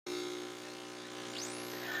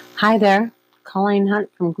Hi there, Colleen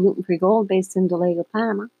Hunt from Gluten Free Gold based in Dolega,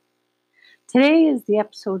 Panama. Today is the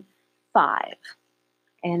episode 5,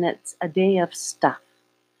 and it's a day of stuff.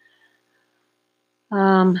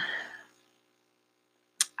 Um,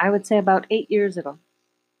 I would say about 8 years ago,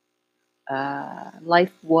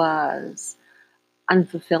 life was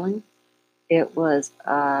unfulfilling. It was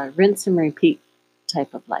a rinse and repeat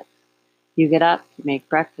type of life. You get up, you make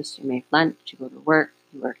breakfast, you make lunch, you go to work,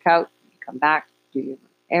 you work out, you come back, you do your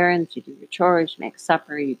errands, you do your chores, you make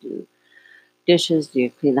supper, you do dishes, you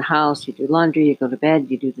clean the house, you do laundry, you go to bed,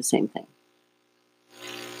 you do the same thing.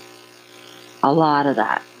 A lot of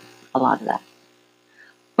that. A lot of that.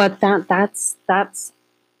 But that's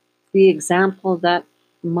the example that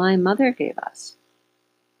my mother gave us.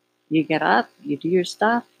 You get up, you do your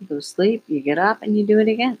stuff, you go to sleep, you get up and you do it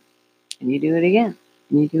again. And you do it again.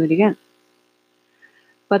 And you do it again.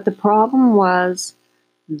 But the problem was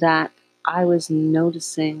that I was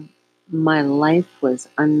noticing my life was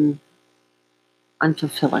unfulfilling.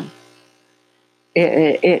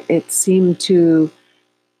 It seemed to,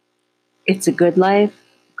 it's a good life,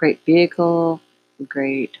 great vehicle,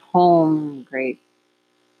 great home, great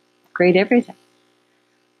everything.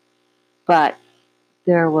 But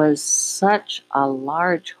there was such a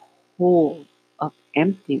large hole of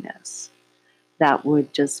emptiness that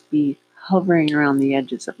would just be hovering around the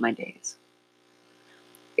edges of my days.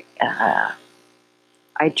 Uh,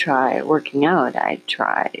 I tried working out. I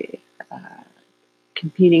tried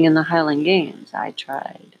competing in the Highland Games. I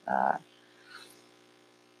tried uh,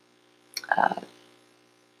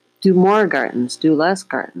 do more gardens, do less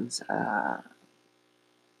gardens.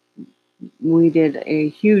 We did a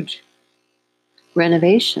huge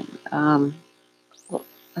renovation. Go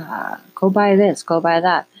buy this, go buy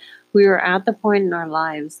that. We were at the point in our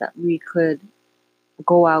lives that we could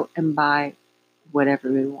go out and buy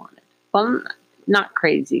whatever we wanted. Well, not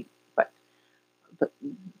crazy, but the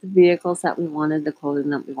vehicles that we wanted, the clothing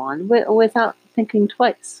that we wanted, without thinking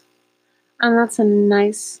twice. And that's a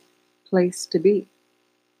nice place to be.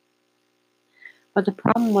 But the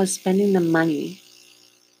problem was spending the money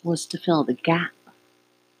was to fill the gap.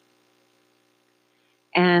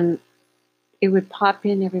 And it would pop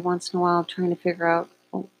in every once in a while trying to figure out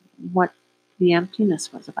what the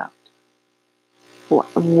emptiness was about.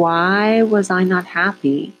 Why was I not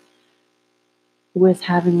happy with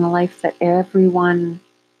having the life that everyone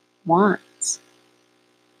wants?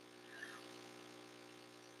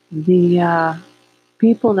 The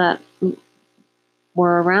people that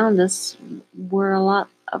were around us were a lot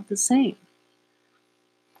of the same.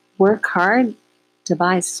 Work hard to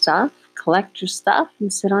buy stuff, collect your stuff,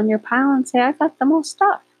 and sit on your pile and say, I got the most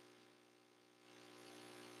stuff.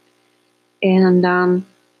 And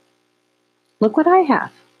look what I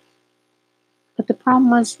have. But the problem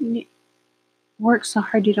was, you work so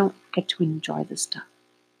hard you don't get to enjoy the stuff.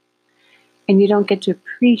 And you don't get to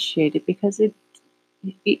appreciate it because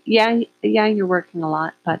yeah, you're working a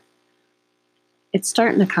lot, but it's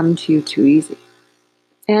starting to come to you too easy.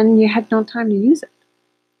 And you had no time to use it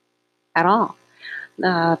at all.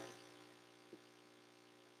 Uh,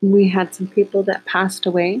 we had some people that passed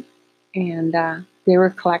away, and they were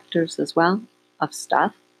collectors as well of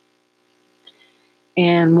stuff.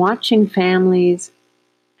 And watching families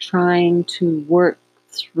trying to work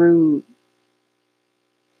through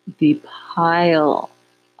the pile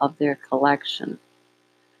of their collection,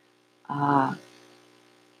 uh,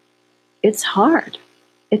 it's hard.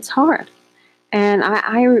 It's hard. And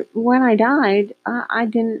I when I died, I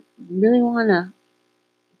didn't really want to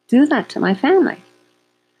do that to my family.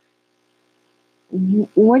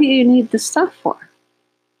 What do you need the stuff for?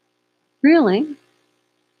 Really?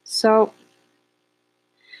 So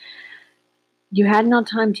you had no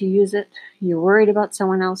time to use it. You're worried about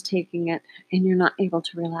someone else taking it, and you're not able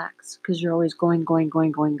to relax because you're always going, going,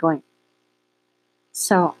 going, going, going.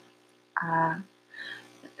 So, uh,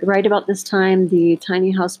 right about this time, the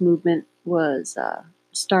tiny house movement was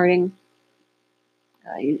starting.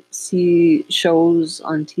 You see shows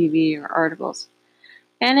on TV or articles,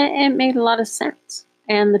 and it made a lot of sense.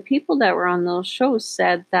 And the people that were on those shows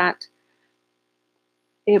said that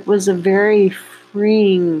it was a very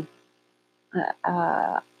freeing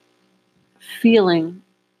uh, feeling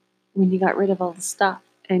when you got rid of all the stuff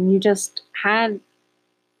and you just had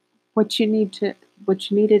what you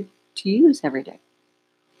needed to use every day.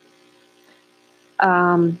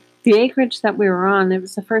 The acreage that we were on, it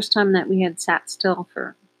was the first time that we had sat still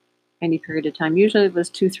for any period of time. Usually it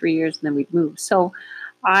was 2-3 years and then we'd move. So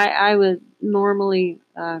I would normally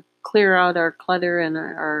clear out our clutter and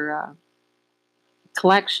our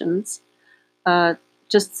collections, uh,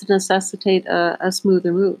 just to necessitate a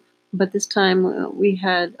smoother move. But this time we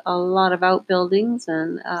had a lot of outbuildings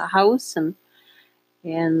and a house, and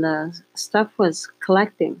stuff was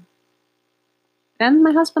collecting. And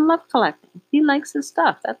my husband loved collecting. He likes his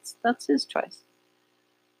stuff. That's his choice.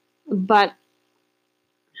 But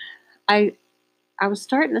I I was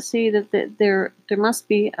starting to see that there must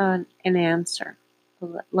be an answer.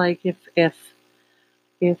 Like if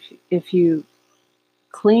if you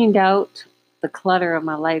cleaned out the clutter of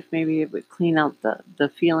my life, maybe it would clean out the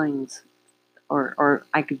feelings, or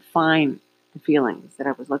I could find the feelings that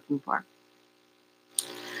I was looking for.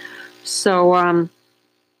 So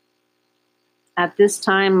at this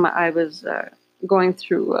time, I was going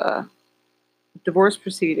through divorce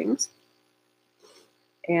proceedings,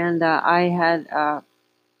 and I had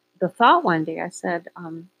the thought one day. I said,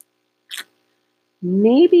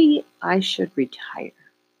 maybe I should retire.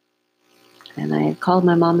 And I called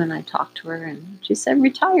my mom and I talked to her, and she said,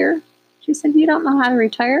 retire? She said, you don't know how to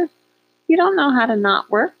retire? You don't know how to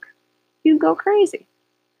not work? You go crazy.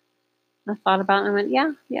 I thought about it and I went,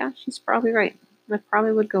 yeah, she's probably right. I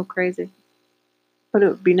probably would go crazy, but it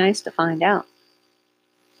would be nice to find out.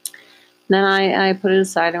 Then I put it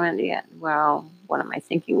aside. I went, yeah, well, what am I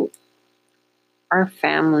thinking? Our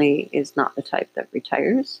family is not the type that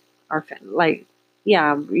retires. Our like,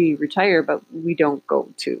 yeah, we retire, but we don't go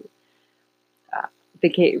to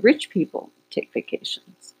vacate. Rich people take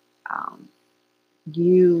vacations. Um,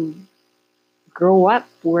 you grow up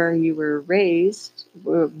where you were raised,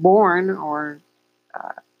 were born, or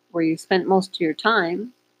uh, where you spent most of your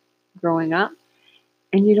time growing up,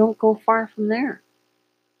 and you don't go far from there.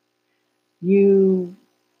 You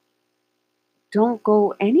don't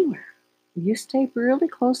go anywhere. You stay really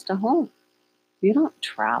close to home. You don't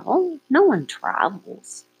travel. No one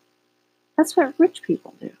travels. That's what rich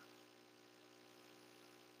people do.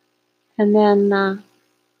 And then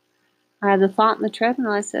I had the thought in the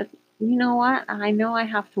treadmill. I said, you know what? I know I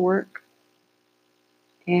have to work.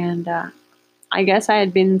 And I guess I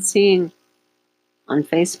had been seeing on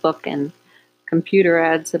Facebook and computer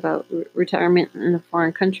ads about retirement in a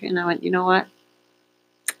foreign country. And I went, you know what?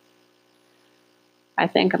 I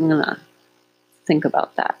think I'm going to think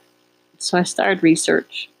about that. So I started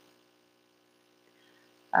research.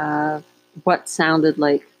 Uh, what sounded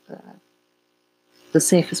like the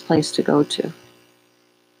safest place to go to.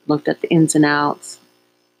 Looked at the ins and outs,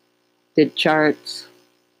 did charts,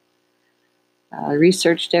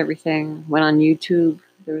 researched everything, went on YouTube.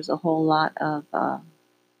 There was a whole lot of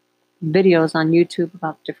videos on YouTube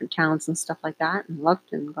about different towns and stuff like that, and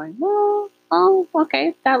looked and going, oh,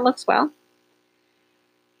 okay, that looks well.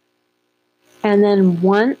 And then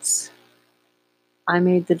once I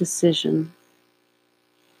made the decision,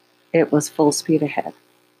 it was full speed ahead.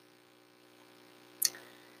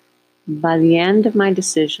 By the end of my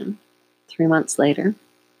decision, 3 months later,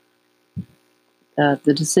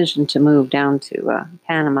 the decision to move down to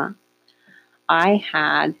Panama, I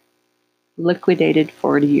had liquidated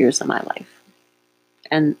 40 years of my life.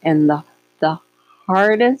 And the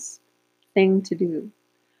hardest thing to do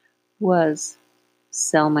was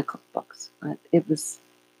sell my cookbooks. It was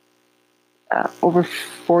over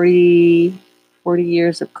 40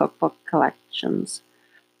 years of cookbook collections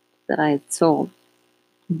that I had sold.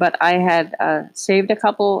 But I had saved a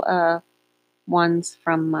couple ones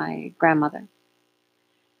from my grandmother.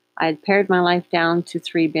 I had pared my life down to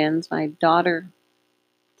 3 bins. My daughter,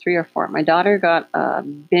 3 or 4. My daughter got a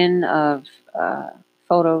bin of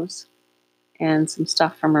photos and some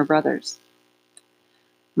stuff from her brothers.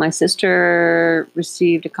 My sister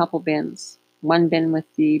received a couple bins. 1 bin with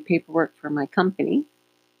the paperwork for my company.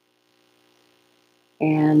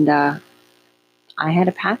 And I had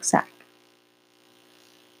a pack sack.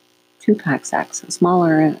 2 pack sacks, a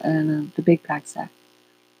smaller and the big pack sack.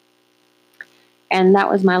 And that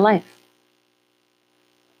was my life.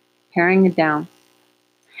 Paring it down.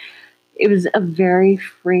 It was a very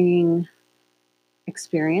freeing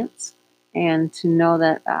experience. And to know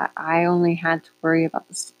that I only had to worry about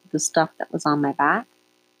the stuff that was on my back.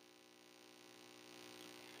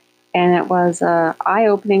 And it was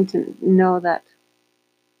eye-opening to know that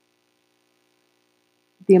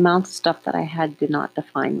the amount of stuff that I had did not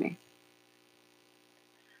define me.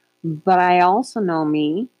 But I also know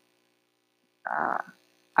me. Uh,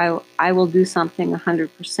 I will do something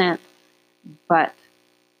 100%, but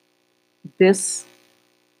this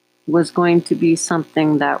was going to be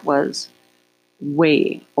something that was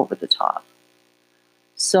way over the top.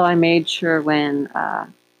 So I made sure when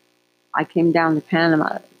I came down to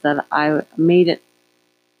Panama that I made it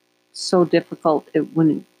so difficult it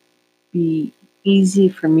wouldn't be easy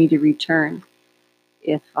for me to return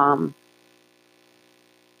if I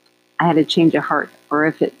had a change of heart or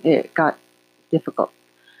if it got difficult.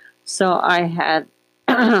 So I had,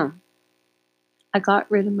 I got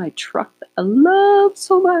rid of my truck that I loved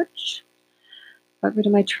so much. Got rid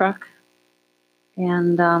of my truck,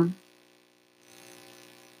 and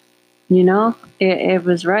it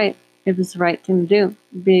was right. It was the right thing to do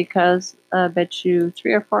because I bet you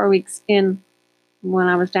 3 or 4 weeks in, when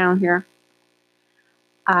I was down here,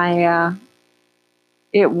 I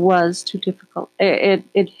it was too difficult.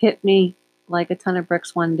 It hit me like a ton of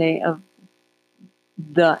bricks one day of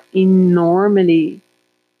the enormity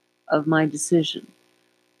of my decision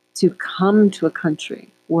to come to a country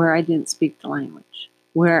where I didn't speak the language,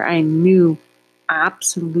 where I knew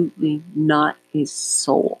absolutely not a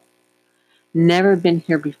soul, never been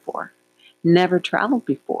here before, never traveled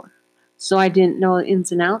before. So I didn't know the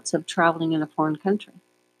ins and outs of traveling in a foreign country.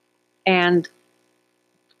 And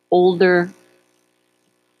older,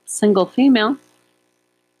 single female,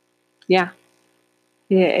 yeah,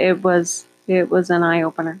 it was an eye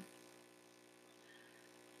opener.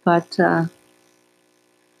 But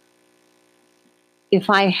if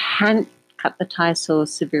I hadn't cut the tie so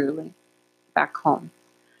severely back home,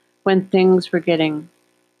 when things were getting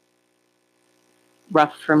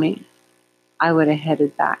rough for me, I would have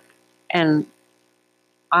headed back. And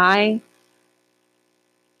I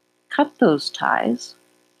cut those ties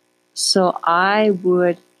so I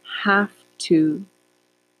would have to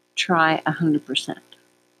try 100%.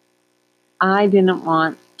 I didn't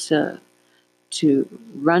want to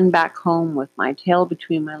run back home with my tail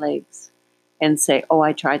between my legs and say, "Oh,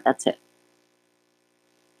 I tried. That's it."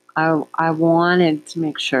 I wanted to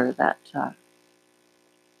make sure that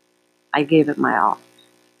I gave it my all.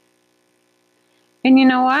 And you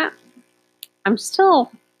know what? I'm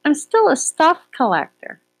still I'm still a stuff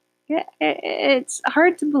collector. It's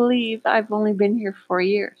hard to believe I've only been here 4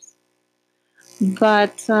 years,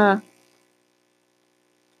 but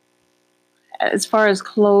as far as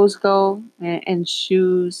clothes go and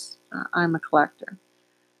shoes, I'm a collector.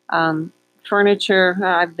 Um, Furniture,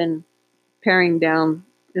 I've been paring down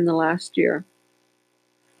in the last year,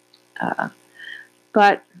 uh,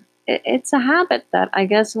 but it's a habit that I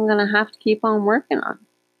guess I'm going to have to keep on working on.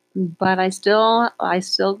 But I still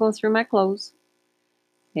go through my clothes,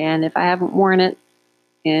 and if I haven't worn it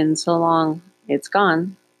in so long, it's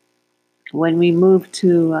gone. When we moved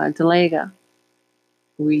to Delega,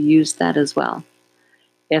 we used that as well.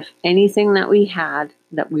 If anything that we had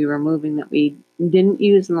that we were moving that we didn't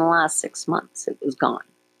use in the last 6 months, it was gone.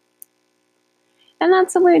 And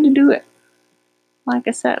that's the way to do it. Like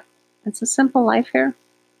I said, it's a simple life here.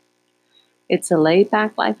 It's a laid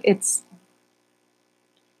back life. It's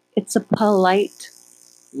a polite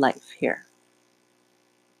life here.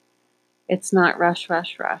 It's not rush,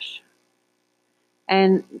 rush, rush.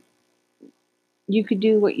 And you could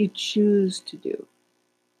do what you choose to do,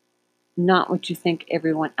 not what you think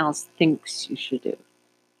everyone else thinks you should do.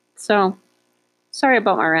 So, sorry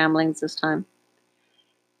about my ramblings this time.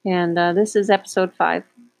 And this is episode 5,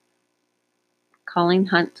 Colleen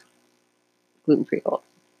Hunt, Gluten Free Gold.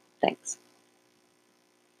 Thanks.